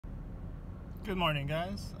Good morning,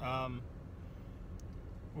 guys.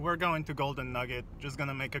 We're going to Golden Nugget. Just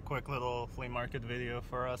gonna make a quick little flea market video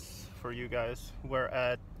for you guys. We're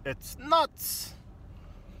at It's Nuts.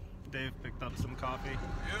 Dave picked up some coffee.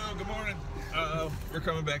 Yeah, good morning. We're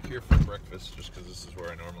coming back here for breakfast just because this is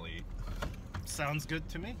where I normally eat. Sounds good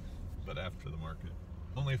to me. But after the market.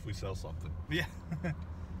 Only if we sell something. Yeah.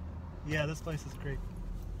 Yeah, this place is great.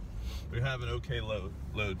 We have an okay load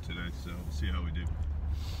today, so we'll see how we do.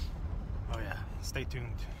 Oh yeah, stay tuned.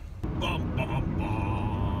 Bum, bum,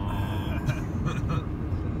 bum.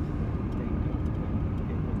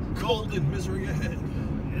 Golden misery ahead.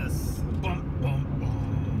 Yes. Bum, bum, bum.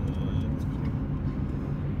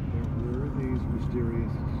 There were these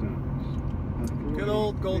mysterious sounds. Good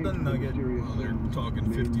old Golden Nugget. Well, they're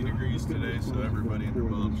talking 50 degrees today, so everybody and their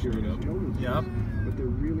mom showed up. Yep. But there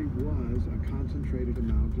really was a concentrated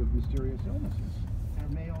amount of mysterious illnesses. There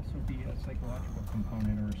may also be a psychological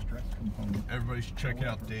component or a stress component. Everybody should check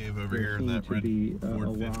out Dave over There here in seem that to red be,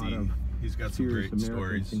 Ford 50. He's got some serious great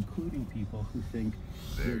Americans, stories. including people who think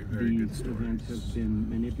Very, that very good these events stories. have been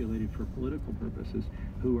manipulated for political purposes,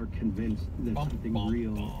 who are convinced that something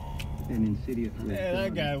real and insidious was Hey,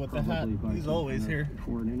 that guy with the hat, probably by he's some always kind of here.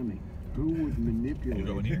 foreign enemy. Who would manipulate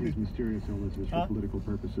Going here? these mysterious illnesses for political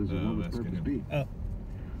purposes, and what would the purpose be? Oh.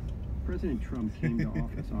 President Trump came to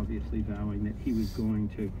office obviously vowing that he was going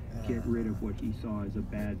to get rid of what he saw as a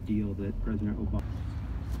bad deal that President Obama...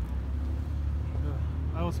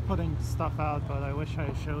 I was putting stuff out, but I wish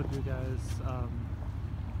I showed you guys,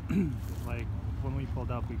 like, when we pulled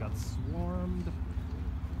up, we got swarmed.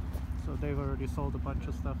 So they've already sold a bunch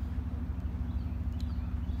of stuff.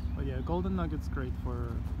 But yeah, Golden Nugget's great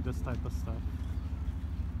for this type of stuff.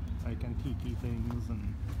 Like antique things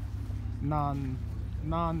and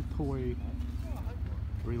non-toy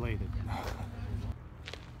related.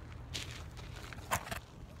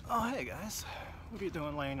 Oh, hey guys. What are you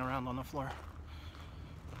doing laying around on the floor?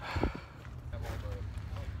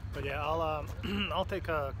 But yeah, I'll take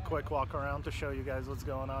a quick walk around to show you guys what's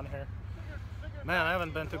going on here. Man, I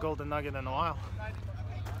haven't been to Golden Nugget in a while.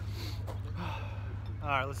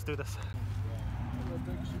 Alright, let's do this.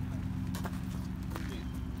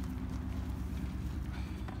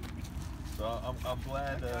 So I'm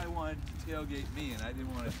glad that guy wanted to tailgate me, and I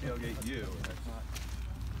didn't want to tailgate you. And I thought,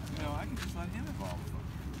 you know, I can just let him involve with them.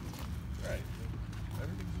 right.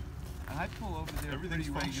 Everything's And I pull over there Everything's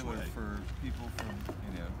pretty feng regular shui. for people from,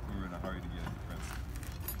 you know, who are in a hurry to get into Princeton.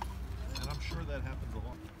 and I'm sure that happens a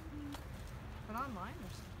lot. But online or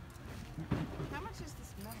something. How much is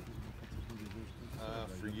this metal?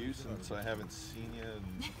 For you, since I haven't seen you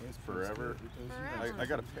in forever. Forever. I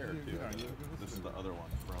got a pair too. This is the other one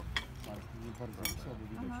from.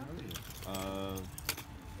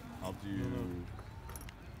 I'll do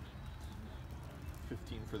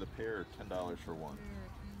 15 for the pair, or $10 for one.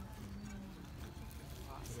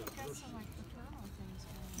 So you've got some like paternal things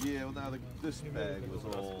going Yeah, well now this bag was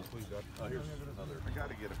all. Oh, here's another. I got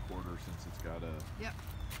to get a quarter since it's got a. on. Yep.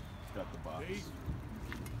 It's got the box.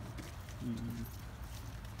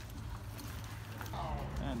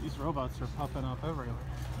 Man, these robots are popping up everywhere.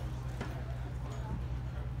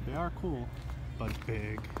 They are cool, but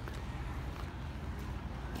big.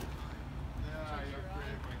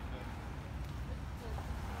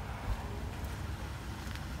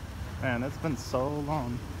 Man, it's been so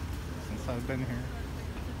long since I've been here.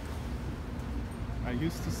 I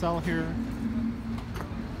used to sell here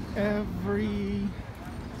every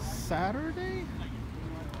Saturday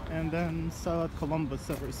and then sell at Columbus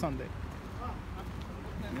every Sunday.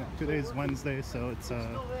 Yeah, today's Wednesday, so it's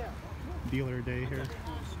a dealer day here.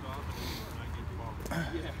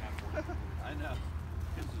 I know.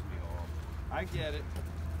 Pisses me off. I get it.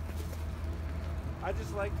 I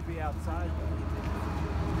just like to be outside, though.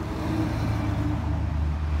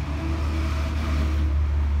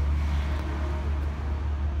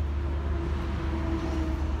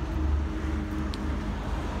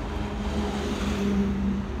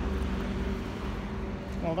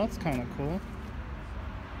 Well, that's kind of cool.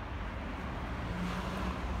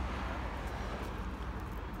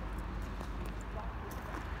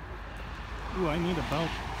 Ooh, I need a belt.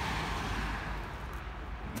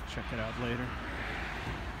 I'll check it out later.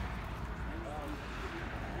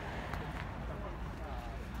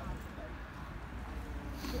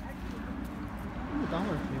 Ooh,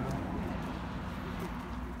 dollar table.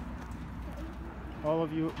 All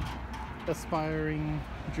of you aspiring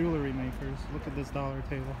jewelry makers, look at this dollar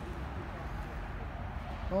table.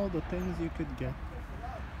 All the things you could get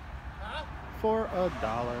for $1.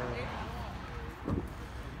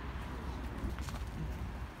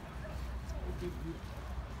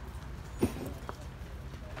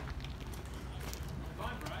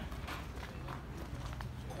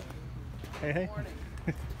 Hey, hey.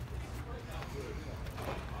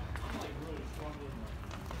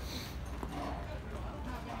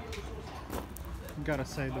 Gotta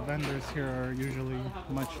say, the vendors here are usually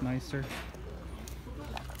much nicer.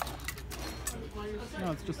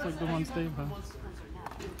 No, it's just like the ones Dave has.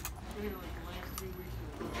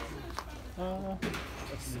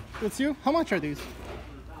 It's you? How much are these?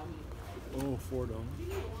 Oh, $4.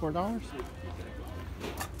 $4?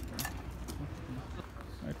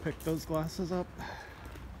 I picked those glasses up.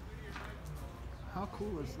 How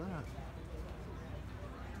cool is that?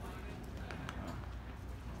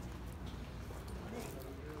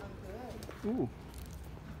 Ooh.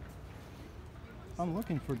 I'm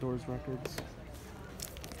looking for Doors records.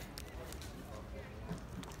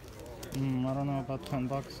 I don't know about $10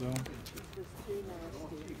 though.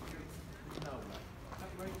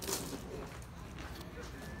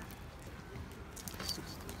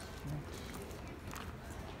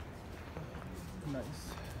 Nice.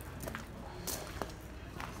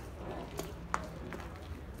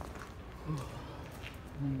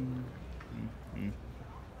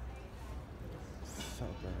 So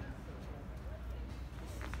good.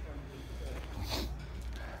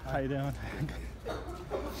 How you doing?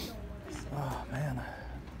 Oh man.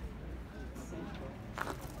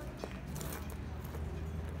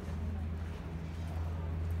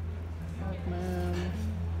 Oh, man.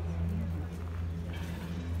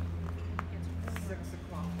 6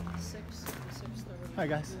 o'clock. 6:30. Hi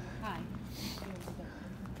guys. Hi.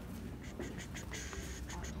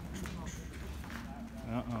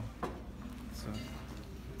 It's a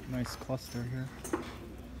nice cluster here.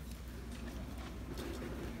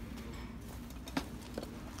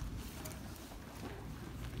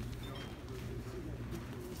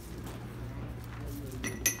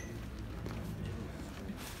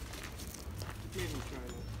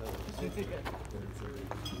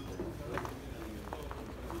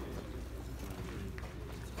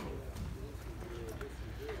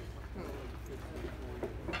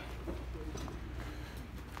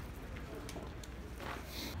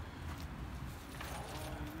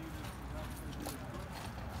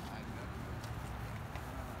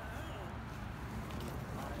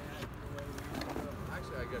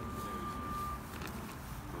 Actually, I got good news.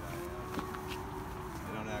 I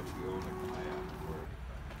don't actually own a kayak for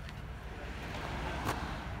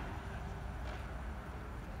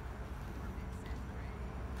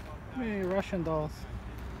Hey, Russian dolls.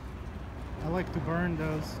 I like to burn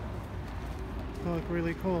those. They look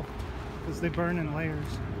really cool because they burn in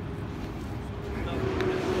layers.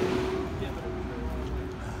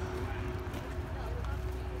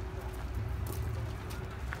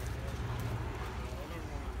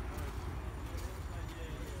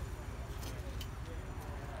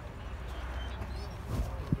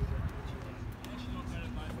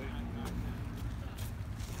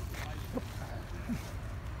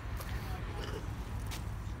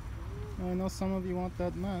 I know some of you want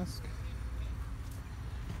that mask.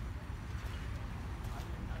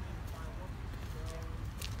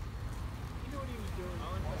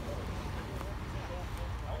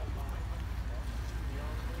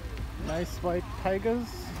 Nice white tigers.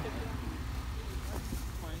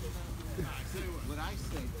 what I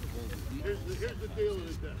say. Here's the deal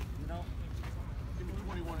with it. You know, give me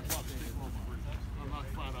 21 bucks. Take them over. I'll knock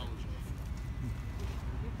 $5 off.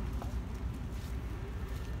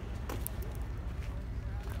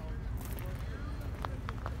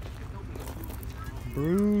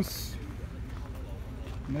 Bruce.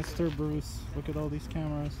 Mr. Bruce. Look at all these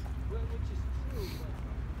cameras.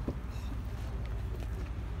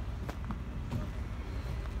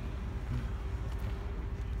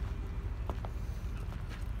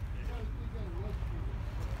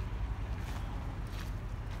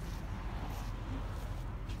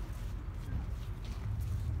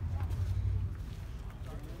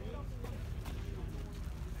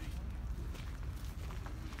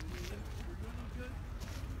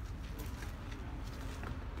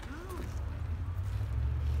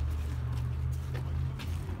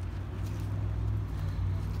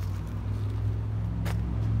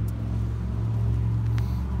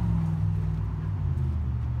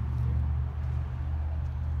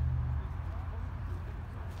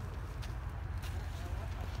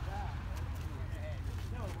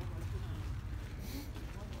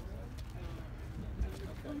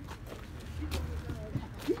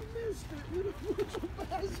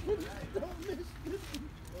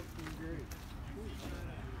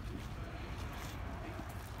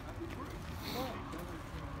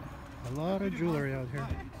 A lot of jewelry out here.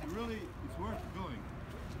 It's worth going.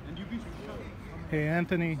 And you be Hey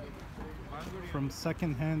Anthony from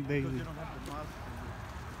Secondhand Daily.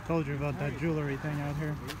 Told you about that jewelry thing out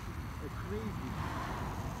here.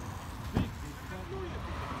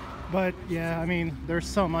 But yeah, I mean, there's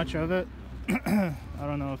so much of it. I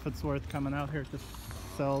don't know if it's worth coming out here to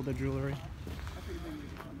sell the jewelry.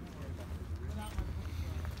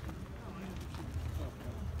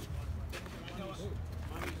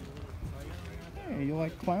 Hey, you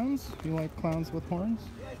like clowns? You like clowns with horns?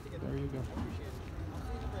 There you go.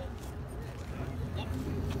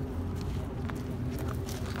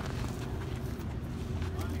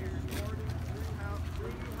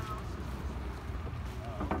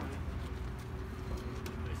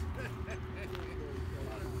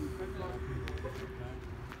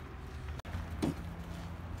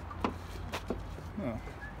 Oh.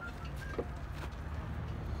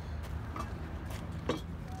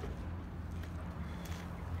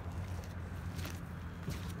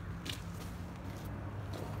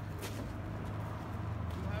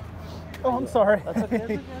 Oh, I'm sorry. That's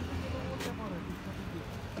okay.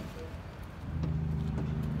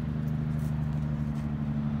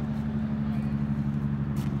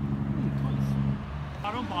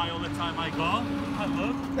 I don't buy all the time I go. I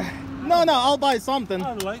look. No, I'll buy something.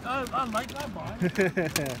 I buy.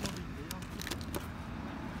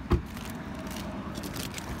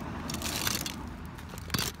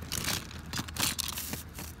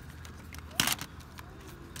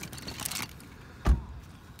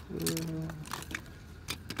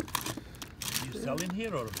 You selling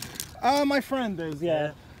here or? My friend is,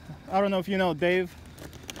 yeah. I don't know if you know Dave.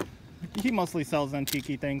 He mostly sells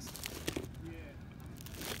antique things.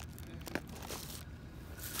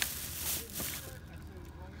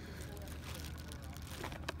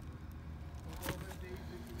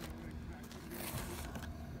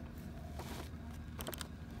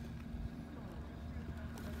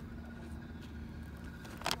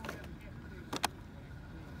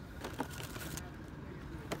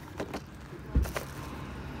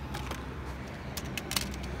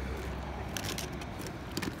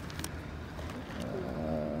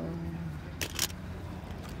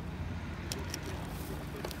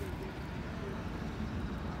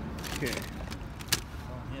 Okay.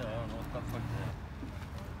 Yeah, I don't know what the fuck that.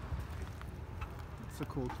 It's a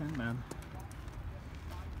cool tin, man.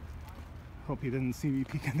 Hope he didn't see me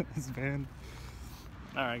peeking at his van.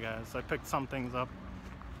 Alright guys, I picked some things up.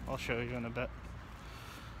 I'll show you in a bit.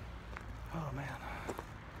 Oh man.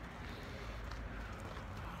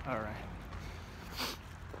 Alright.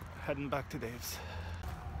 Heading back to Dave's.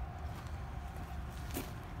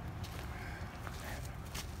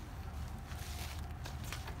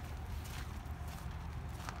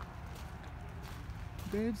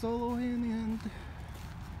 Dave's all the way in the end.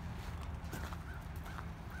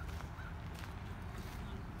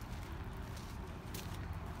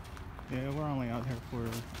 Yeah, we're only out here for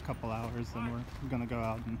a couple hours, then we're gonna go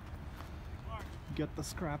out and get the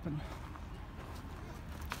scrapping.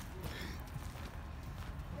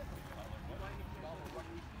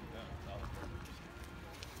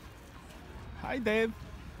 Hi, Dave.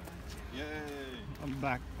 Yay! I'm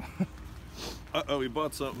back. Uh-oh, we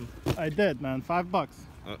bought something. I did, man. $5.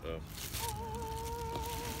 Uh-oh.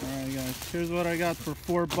 Alright guys, here's what I got for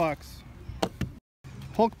 $4.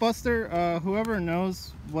 Hulkbuster, whoever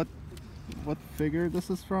knows what figure this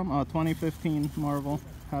is from, 2015 Marvel,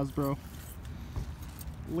 Hasbro.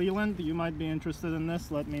 Leland, you might be interested in this,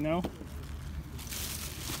 let me know.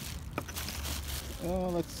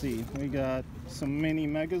 Let's see, we got some mini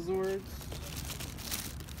Megazords.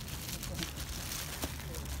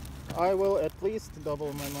 I will at least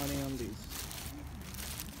double my money on these.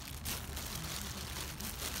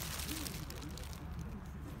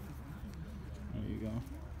 There you go.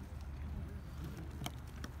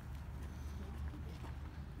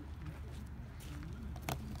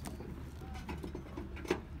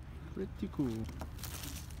 Pretty cool.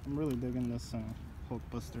 I'm really digging this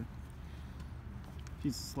Hulkbuster.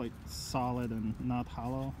 He's like solid and not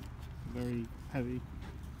hollow. Very heavy.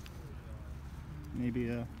 Maybe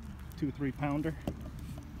a 2-3 pounder.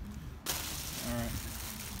 Alright.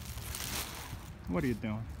 What are you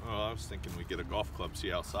doing? Oh, I was thinking we get a golf club, see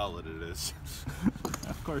how solid it is.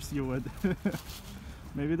 Of course you would.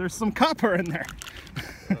 Maybe there's some copper in there.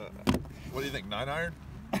 What do you think, 9-iron?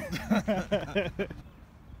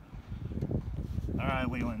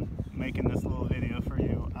 Alright, Leland, making this little video for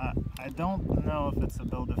you. I don't know if it's a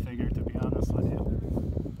Build-A-Figure, to be honest with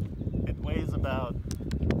you. It weighs about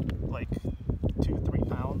like 2-3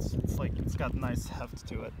 pounds. It's got nice heft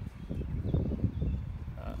to it.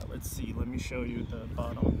 Let's see, let me show you the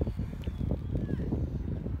bottom.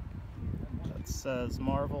 It says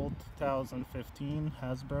Marvel 2015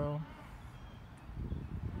 Hasbro.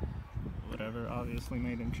 whatever, obviously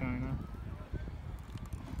made in China.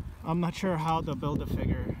 I'm not sure how the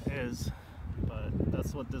Build-A-Figure is, but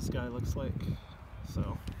that's what this guy looks like.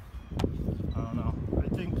 So, I don't know. I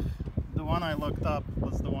think the one I looked up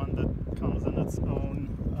was the one that comes in its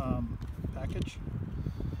own package.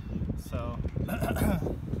 So,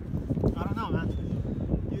 I don't know,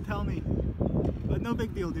 man. You tell me. But no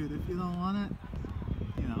big deal, dude. If you don't want it,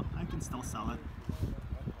 you know, I can still sell it.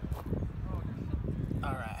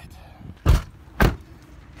 Alright.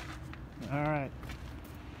 Alright.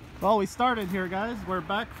 Well, we started here, guys. We're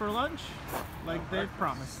back for lunch, like Dave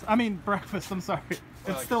promised. I mean, breakfast, I'm sorry.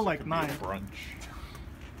 Well, It's still like 9. Brunch.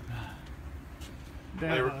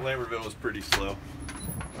 Then, Lambertville was pretty slow.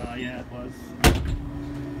 yeah, it was.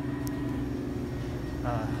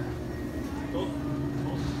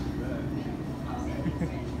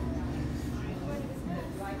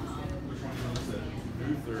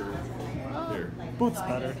 Here. Boots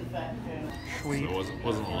better. Sweet. So it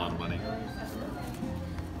wasn't a lot of money.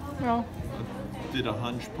 No. Did a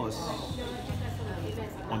hunch plus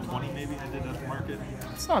 120 maybe I did at the market.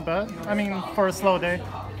 It's not bad. I mean, for a slow day.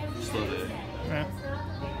 Slow day. Yeah.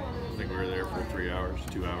 I think we were there for 3 hours,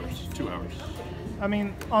 2 hours, 2 hours. I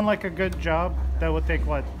mean, on like a good job, that would take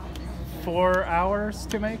what, 4 hours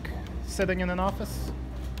to make, sitting in an office.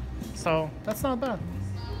 So that's not bad.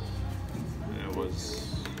 And it was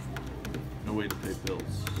no way to pay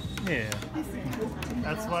bills. Yeah.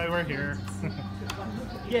 That's why we're here.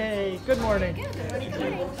 Yay! Good morning.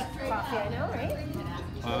 Coffee, I know, right?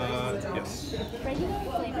 Yes. Regular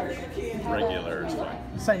flavor. Regular is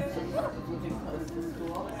fine. Same.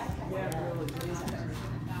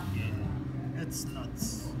 It's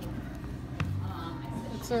nuts.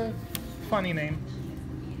 It's a funny name.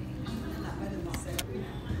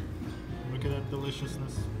 Look at that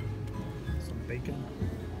deliciousness. Some bacon.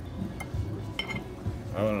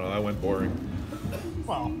 I don't know, that went boring.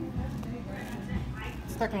 Well,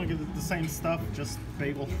 it's technically the same stuff, just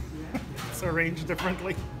bagel. It's arranged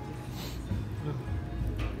differently.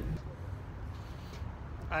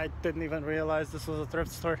 I didn't even realize this was a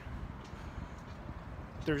thrift store.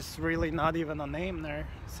 There's really not even a name there.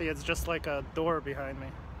 See, it's just like a door behind me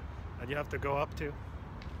that you have to go up to.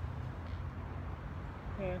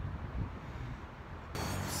 Yeah.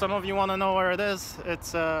 Some of you want to know where it is.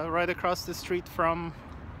 It's right across the street from...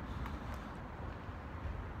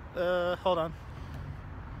 hold on.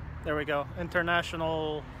 There we go.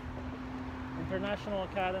 International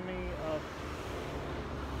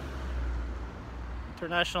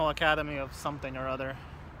Academy of something or other.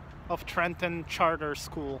 Of Trenton Charter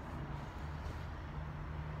School.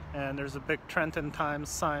 And there's a big Trenton Times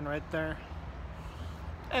sign right there.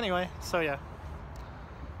 Anyway, so yeah.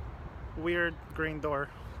 Weird green door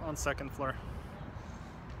on 2nd floor.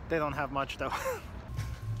 They don't have much though.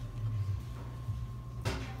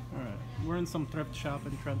 Alright, we're in some thrift shop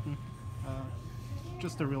in Trenton.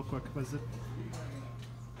 Just a real quick visit.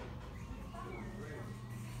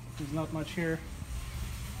 There's not much here.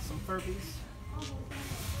 Some Furbies.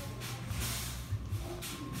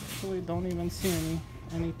 Actually, don't even see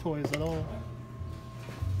any toys at all.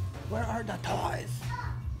 Where are the toys?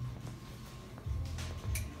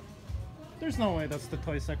 There's no way that's the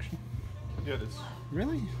toy section. Yeah, it is.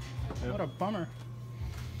 Really? Yeah. What a bummer.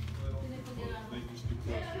 They just do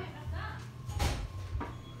close here.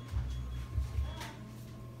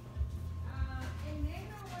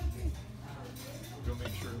 Go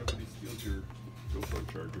make sure nobody steals your GoPro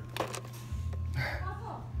charger.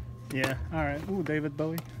 Yeah, alright. Ooh, David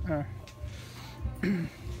Bowie.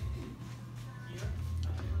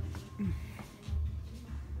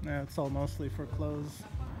 Yeah, it's all mostly for clothes.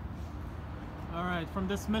 Alright, from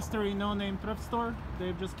this mystery no-name thrift store,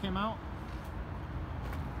 Dave just came out.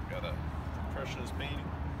 Got a impressionist painting.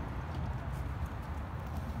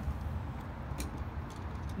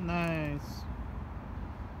 Nice.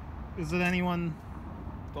 Is it anyone?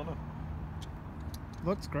 Don't know.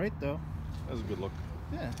 Looks great though. That's a good look.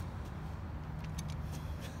 Yeah.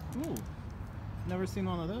 Ooh. Never seen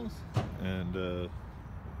one of those. And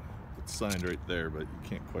it's signed right there, but you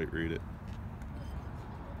can't quite read it.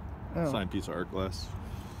 Oh. Signed piece of art glass.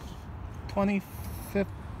 25th.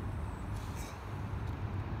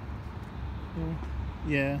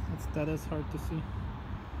 Yeah, that is hard to see.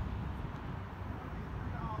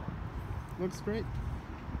 Looks great.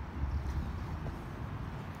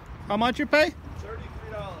 How much you pay? $33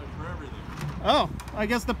 for everything. Oh, I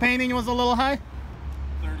guess the painting was a little high.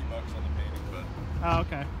 $30 on the painting, but Oh,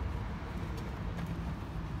 okay.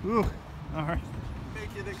 Ooh, all right.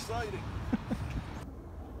 make it exciting.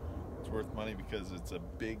 It's worth money because it's a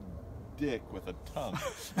big dick with a tongue.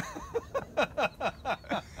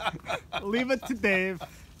 Leave it to Dave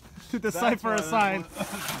to decipher a sign.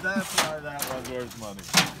 That's why that one's worth money.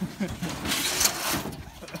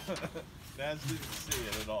 Naz didn't see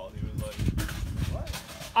it at all. He was like, what?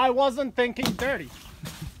 I wasn't thinking dirty.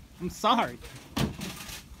 I'm sorry.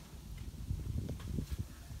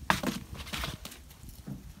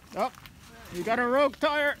 Oh, you got a rogue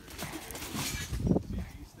tire.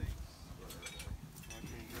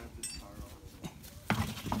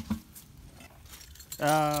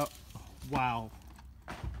 Wow.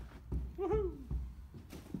 Woohoo!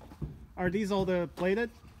 Are these all the plated?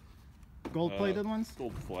 Gold-plated ones?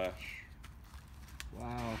 Gold flash.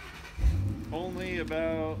 Wow. Only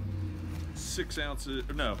about 6 ounces.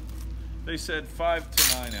 No, they said 5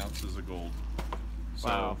 to 9 ounces of gold. So,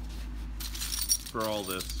 wow. For all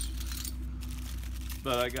this.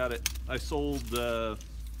 But I got it. I sold the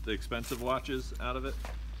expensive watches out of it,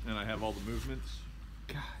 and I have all the movements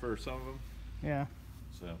for some of them. Yeah.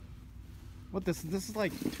 So. What this is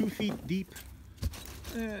like 2 feet deep.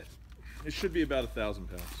 It should be about 1,000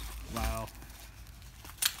 pounds. Wow.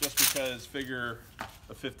 Just because figure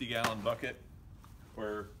a 50-gallon bucket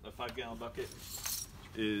or a 5-gallon bucket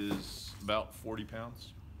is about 40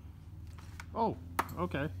 pounds. Oh,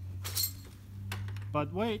 okay.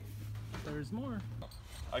 But wait, there's more.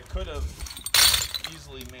 I could have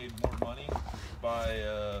easily made more money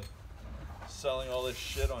by selling all this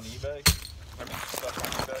shit on eBay. I mean, stuff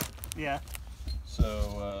on eBay. Yeah.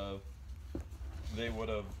 So they would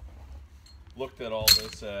have looked at all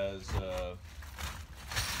this as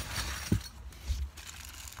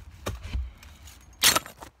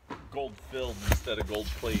gold filled instead of gold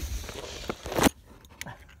plate.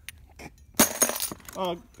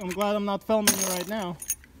 Oh, I'm glad I'm not filming you right now.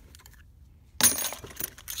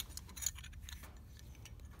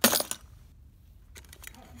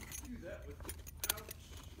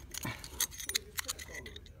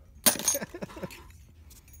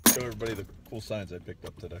 Show everybody the cool signs I picked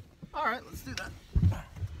up today. All right, let's do that.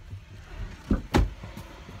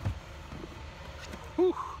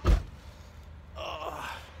 Whew.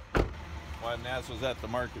 While Naz was at the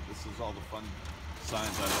market, this is all the fun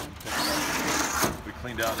signs I went and picked up. We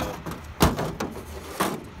cleaned out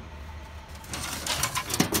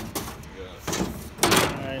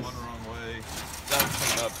Nice. one wrong way. That was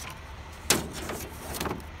cleaned up.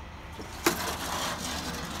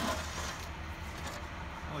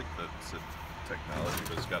 I like that it's a technology,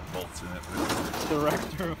 but it's got bolts in it.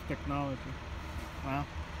 Director of technology. Wow.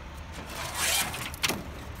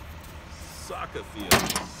 Soccer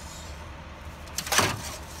field.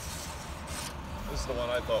 This is the one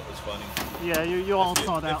I thought was funny. Yeah, you all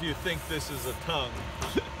saw that. If you think this is a tongue,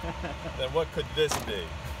 then what could this be?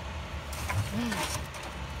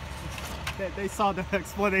 They saw the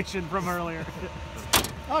explanation from earlier.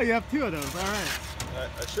 Oh, you have 2 of those. All right.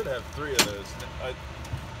 I should have 3 of those.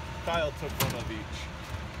 Kyle took one of each.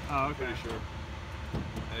 Oh, okay. Pretty sure.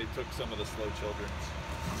 And he took some of the slow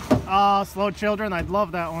children's. Ah, slow children. I'd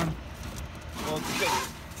love that one. Well, it's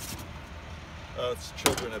because it's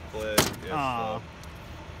children at play. Yeah, Ah.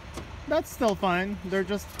 That's still fine. They're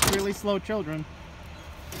just really slow children.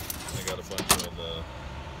 I got a bunch of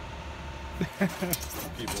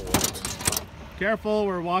people walking. Careful,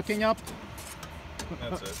 we're walking up.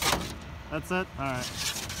 That's it. That's it? Alright.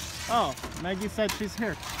 Oh, Maggie said she's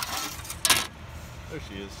here. There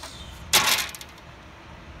she is.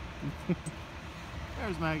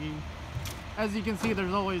 There's Maggie. As you can see,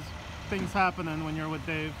 there's always things happening when you're with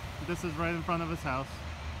Dave. This is right in front of his house.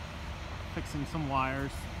 Fixing some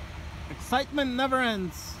wires. Excitement never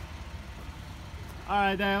ends.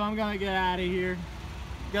 Alright, Dave, I'm gonna get out of here.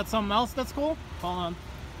 Got something else that's cool? Hold on.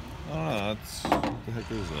 What the heck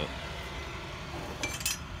is that?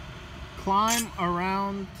 Climb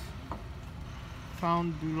around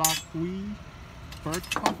Found du Lac Bird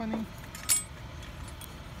Company.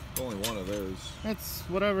 Only one of those. It's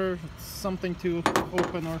whatever, it's something to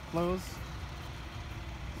open or close.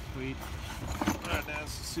 Sweet. Alright, Naz,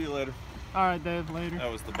 see you later. Alright, Dave, later.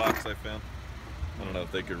 That was the box I found. I don't know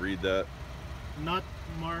if they could read that. Nut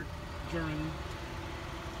margarine